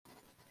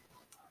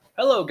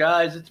Hello,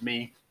 guys, it's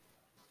me.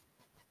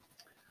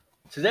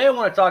 Today, I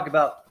want to talk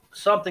about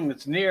something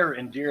that's near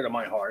and dear to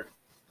my heart.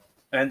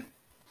 And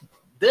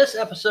this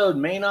episode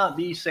may not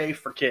be safe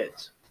for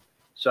kids.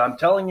 So, I'm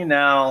telling you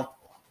now,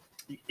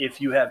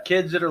 if you have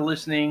kids that are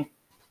listening,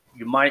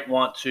 you might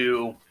want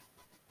to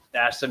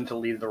ask them to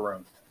leave the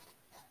room.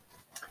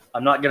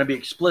 I'm not going to be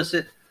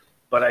explicit,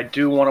 but I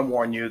do want to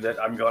warn you that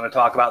I'm going to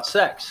talk about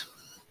sex.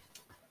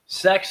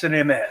 Sex and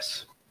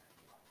MS.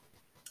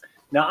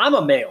 Now, I'm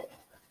a male.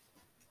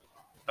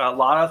 A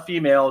lot of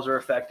females are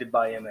affected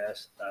by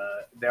MS.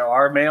 There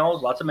are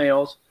males, lots of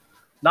males,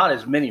 not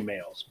as many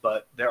males,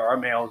 but there are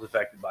males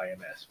affected by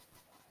MS.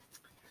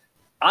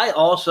 I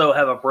also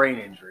have a brain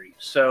injury,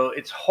 so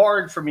it's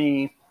hard for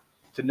me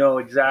to know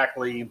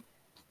exactly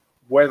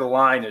where the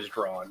line is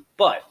drawn.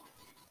 But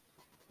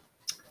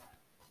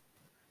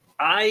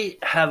I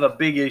have a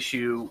big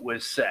issue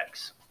with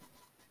sex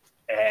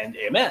and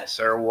MS,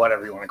 or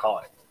whatever you want to call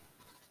it.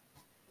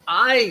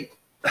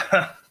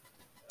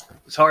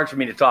 It's hard for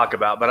me to talk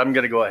about, but I'm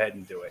going to go ahead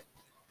and do it.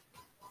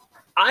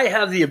 I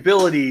have the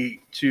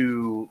ability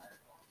to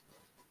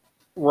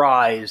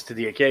rise to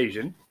the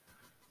occasion,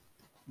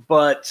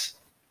 but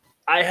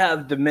I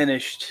have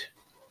diminished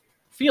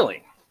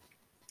feeling.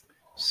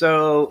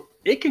 So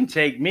it can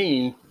take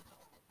me,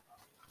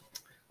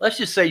 let's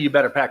just say you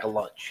better pack a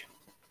lunch.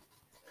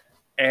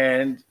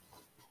 And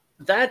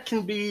that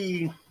can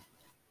be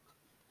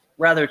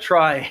rather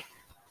trying,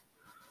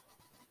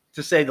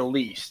 to say the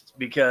least,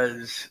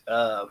 because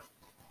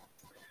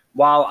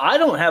while I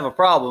don't have a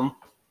problem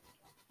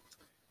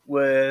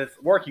with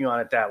working on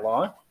it that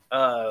long,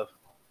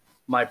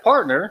 my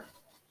partner,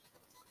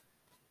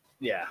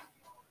 yeah.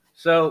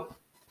 So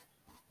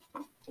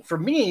for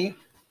me,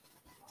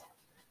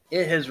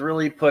 it has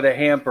really put a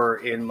hamper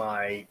in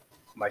my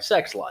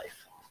sex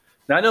life.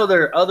 Now, I know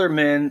there are other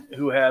men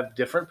who have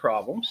different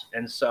problems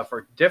and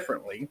suffer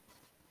differently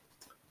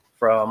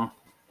from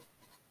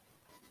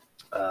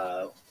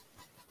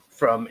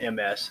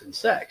MS and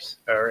sex,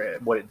 or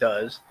what it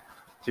does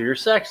to your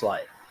sex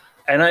life.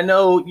 And I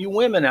know you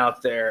women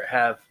out there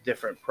have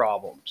different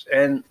problems.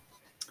 And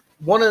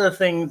one of the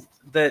things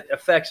that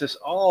affects us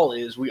all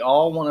is we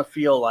all want to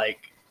feel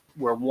like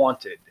we're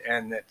wanted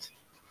and that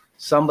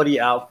somebody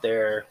out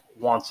there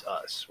wants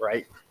us,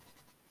 right?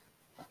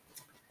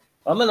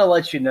 I'm going to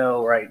let you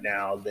know right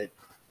now that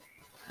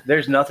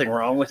there's nothing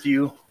wrong with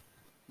you,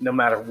 no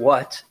matter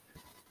what.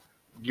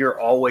 You're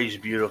always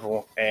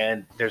beautiful,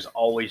 and there's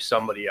always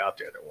somebody out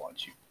there that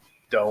wants you.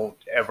 Don't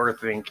ever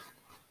think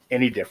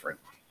any different.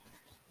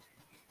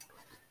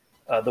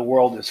 The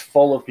world is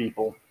full of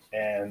people,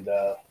 and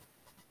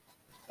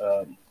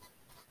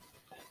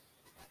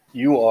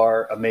you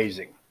are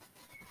amazing.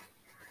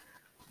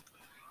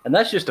 And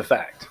that's just a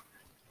fact.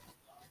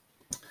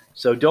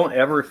 So don't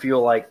ever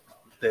feel like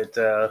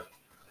that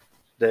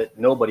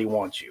nobody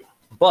wants you.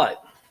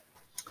 But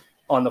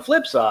on the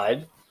flip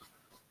side,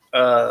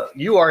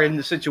 you are in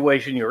the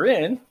situation you're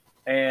in,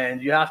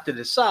 and you have to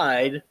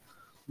decide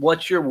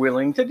what you're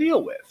willing to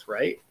deal with,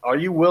 right? Are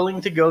you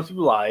willing to go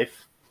through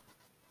life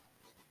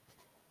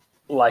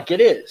like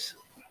it is?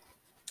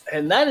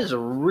 And that is a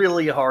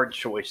really hard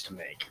choice to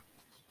make,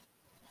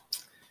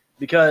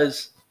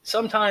 because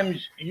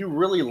sometimes you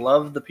really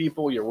love the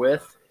people you're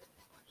with,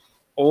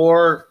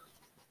 or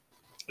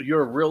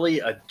you're really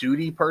a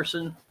duty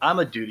person. I'm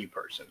a duty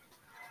person.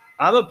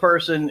 I'm a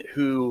person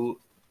who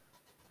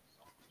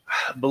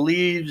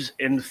believes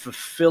in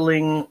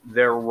fulfilling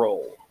their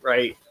role,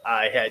 right?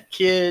 I had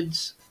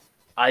kids.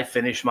 I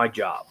finished my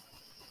job.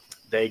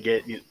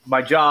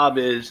 My job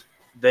is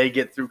they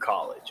get through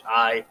college.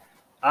 I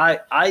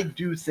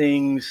do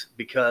things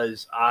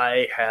because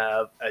I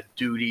have a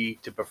duty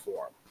to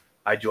perform.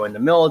 I joined the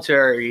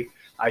military.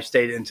 I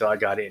stayed until I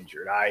got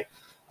injured.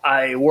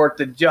 I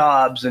worked at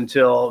jobs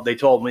until they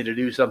told me to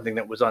do something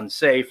that was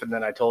unsafe, and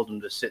then I told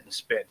them to sit and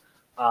spit.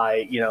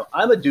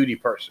 I'm a duty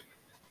person.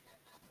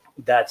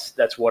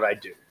 That's what I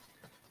do.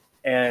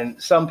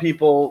 And some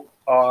people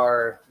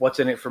are what's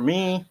in it for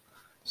me.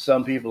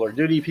 Some people are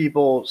duty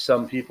people.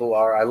 Some people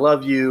are I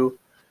love you.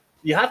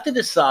 You have to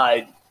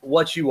decide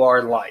what you are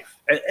in life.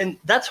 And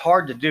that's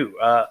hard to do.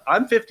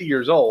 I'm 50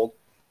 years old.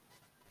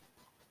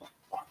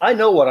 I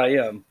know what I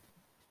am.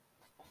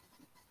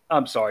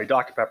 I'm sorry,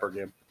 Dr. Pepper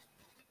again.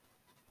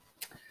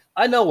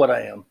 I know what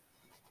I am.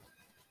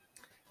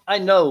 I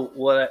know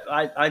what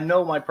I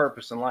know my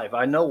purpose in life.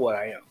 I know what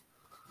I am.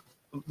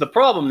 The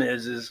problem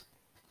is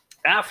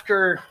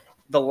after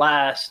the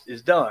last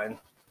is done,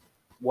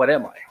 what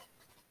am I?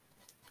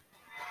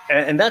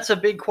 And that's a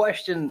big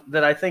question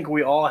that I think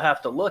we all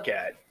have to look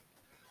at.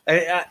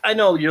 And I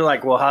know you're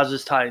like, well, how's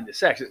this tie into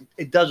sex?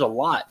 It does a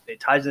lot. It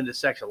ties into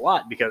sex a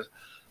lot because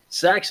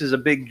sex is a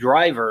big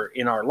driver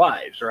in our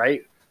lives,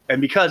 right?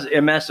 And because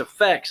MS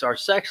affects our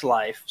sex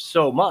life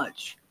so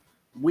much,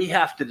 we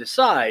have to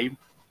decide,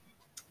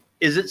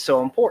 is it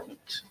so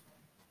important?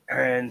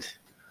 And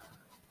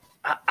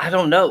I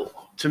don't know.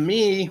 To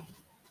me,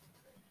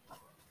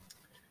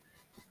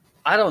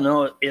 I don't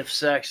know if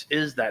sex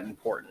is that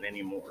important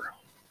anymore.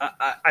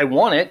 I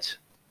want it.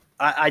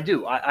 I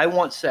do. I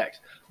want sex.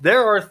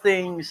 There are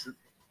things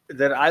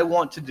that I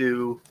want to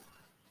do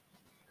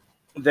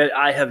that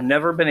I have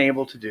never been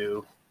able to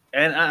do,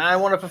 and I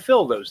want to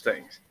fulfill those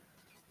things.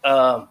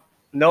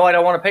 No, I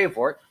don't want to pay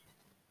for it.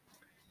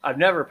 I've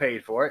never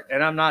paid for it,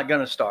 and I'm not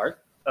going to start.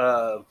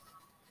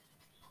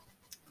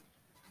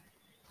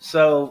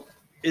 So,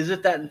 is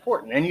it that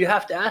important? And you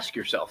have to ask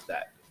yourself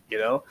that.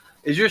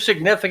 Is your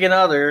significant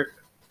other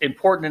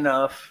important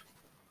enough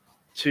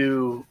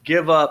to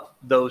give up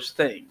those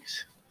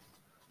things?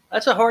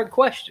 That's a hard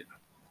question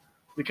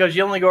because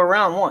you only go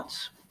around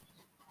once,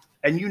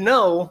 and you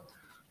know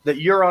that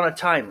you're on a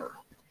timer.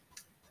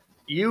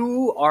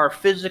 You are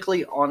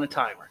physically on a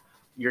timer.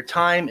 Your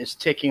time is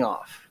ticking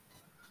off.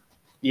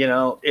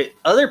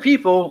 Other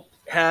people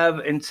have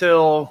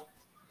until,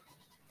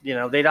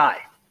 they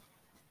die.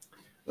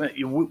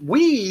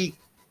 We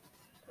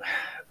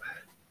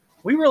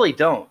really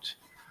don't.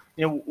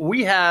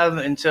 We have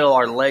until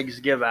our legs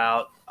give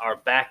out, our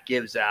back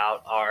gives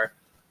out,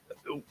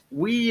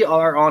 we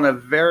are on a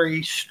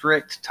very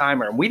strict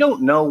timer. We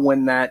don't know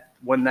when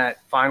that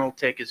final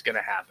tick is going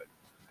to happen.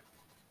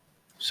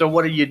 So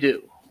what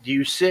do? Do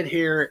you sit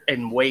here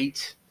and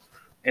wait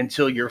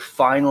until you're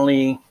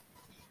finally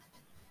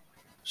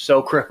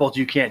so crippled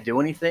you can't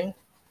do anything?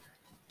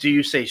 Do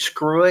you say,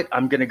 screw it,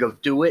 I'm going to go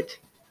do it?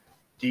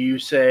 Do you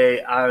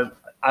say,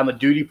 I'm a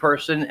duty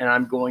person and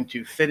I'm going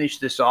to finish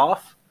this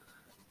off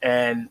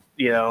and,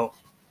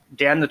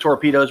 damn the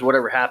torpedoes,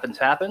 whatever happens,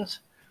 happens?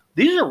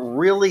 These are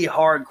really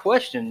hard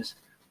questions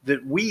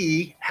that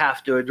we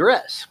have to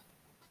address.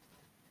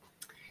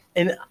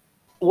 And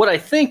what I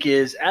think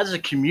is, as a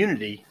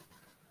community,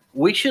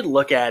 we should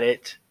look at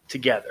it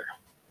together.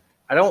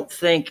 I don't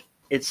think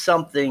it's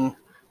something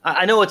 –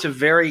 I know it's a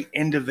very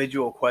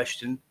individual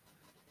question.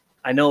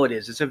 I know it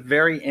is. It's a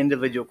very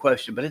individual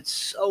question, but it's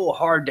so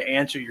hard to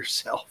answer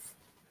yourself.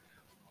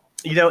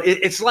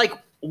 It's like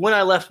when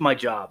I left my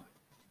job.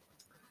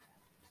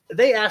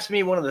 They asked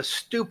me one of the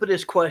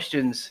stupidest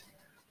questions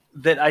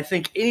that I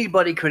think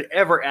anybody could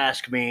ever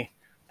ask me,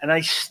 and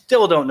I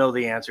still don't know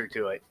the answer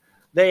to it.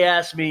 They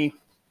asked me,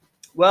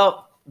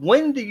 well,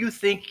 when do you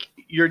think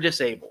you're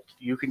disabled?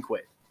 You can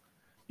quit.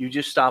 You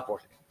just stop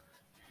working.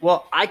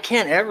 Well, I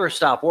can't ever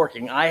stop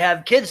working. I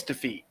have kids to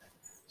feed,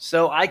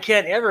 so I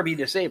can't ever be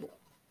disabled.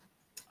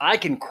 I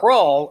can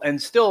crawl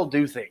and still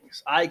do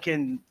things. I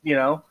can,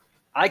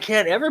 I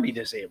can't ever be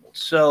disabled.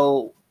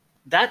 So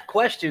that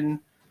question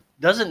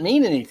doesn't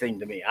mean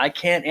anything to me. I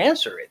can't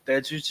answer it.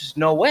 There's just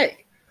no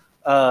way.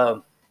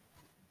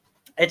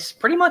 It's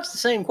pretty much the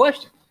same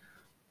question.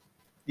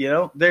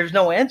 There's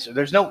no answer.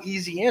 There's no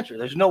easy answer.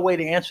 There's no way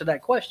to answer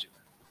that question.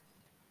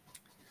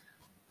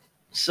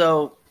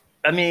 So,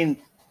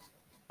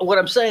 what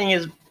I'm saying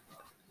is,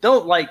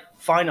 don't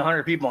find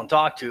 100 people and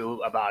talk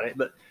to about it,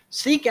 but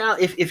seek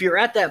out, if you're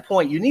at that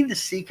point, you need to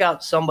seek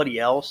out somebody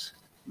else,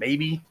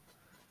 maybe,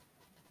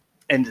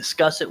 and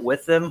discuss it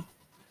with them.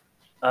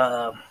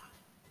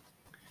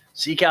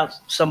 Seek out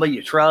somebody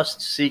you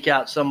trust. Seek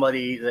out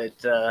somebody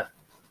that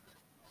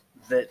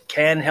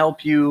can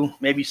help you,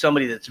 maybe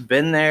somebody that's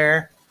been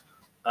there.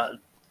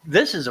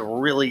 This is a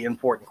really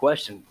important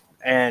question,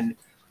 and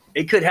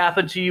it could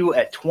happen to you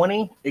at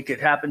 20. It could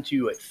happen to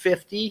you at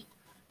 50.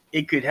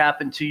 It could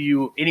happen to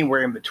you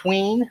anywhere in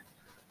between.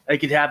 It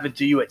could happen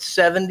to you at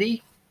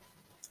 70.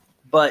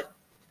 But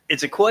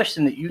it's a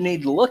question that you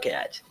need to look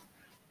at.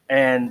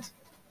 And,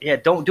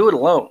 don't do it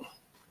alone.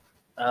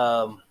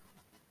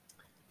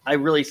 I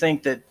really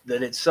think that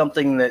it's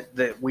something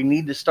that we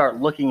need to start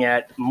looking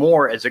at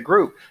more as a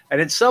group. And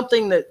it's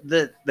something that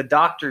the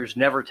doctors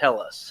never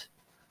tell us.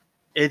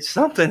 It's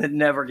something that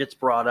never gets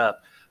brought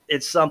up.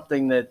 It's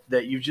something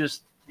that you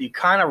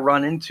kind of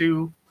run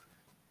into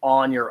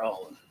on your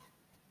own.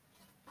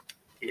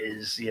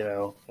 Is,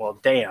 well,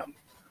 damn,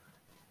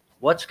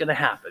 what's going to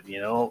happen?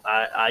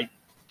 I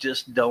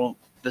just don't,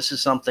 this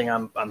is something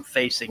I'm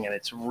facing, and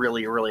it's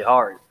really, really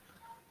hard.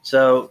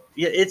 So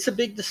it's a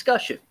big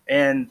discussion,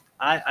 and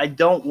I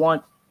don't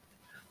want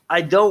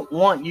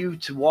you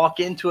to walk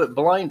into it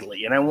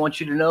blindly, and I want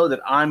you to know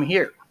that I'm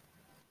here.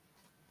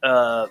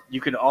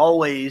 You can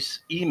always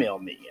email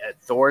me at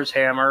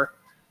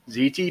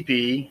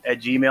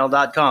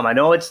thorshammerztp@gmail.com. I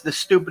know it's the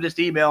stupidest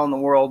email in the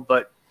world,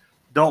 but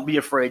don't be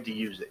afraid to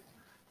use it.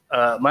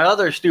 My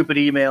other stupid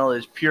email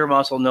is pure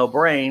muscle, no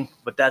brain,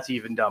 but that's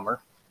even dumber,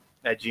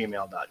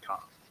 @gmail.com.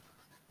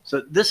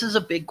 So this is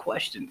a big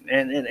question,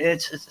 and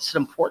it's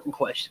an important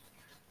question.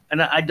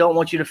 And I don't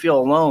want you to feel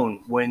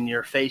alone when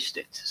you're faced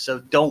it. So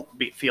don't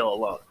feel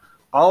alone.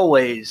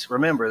 Always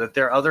remember that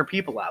there are other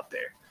people out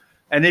there.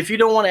 And if you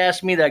don't want to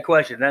ask me that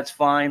question, that's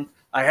fine.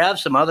 I have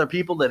some other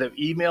people that have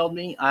emailed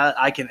me.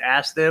 I can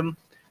ask them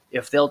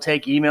if they'll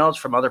take emails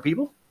from other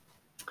people.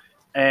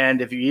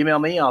 And if you email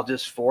me, I'll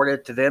just forward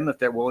it to them if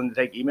they're willing to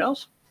take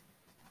emails.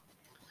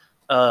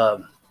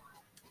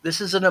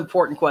 This is an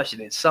important question.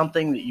 It's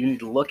something that you need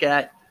to look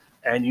at,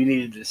 and you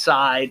need to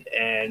decide,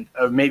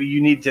 or maybe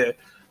you need to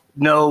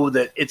know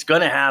that it's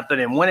going to happen.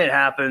 And when it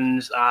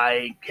happens,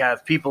 I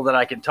have people that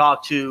I can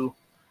talk to.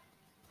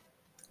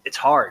 It's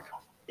hard.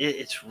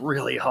 it's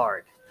really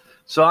hard.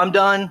 So I'm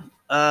done.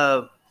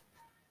 I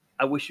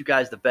wish you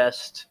guys the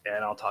best,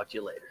 and I'll talk to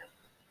you later.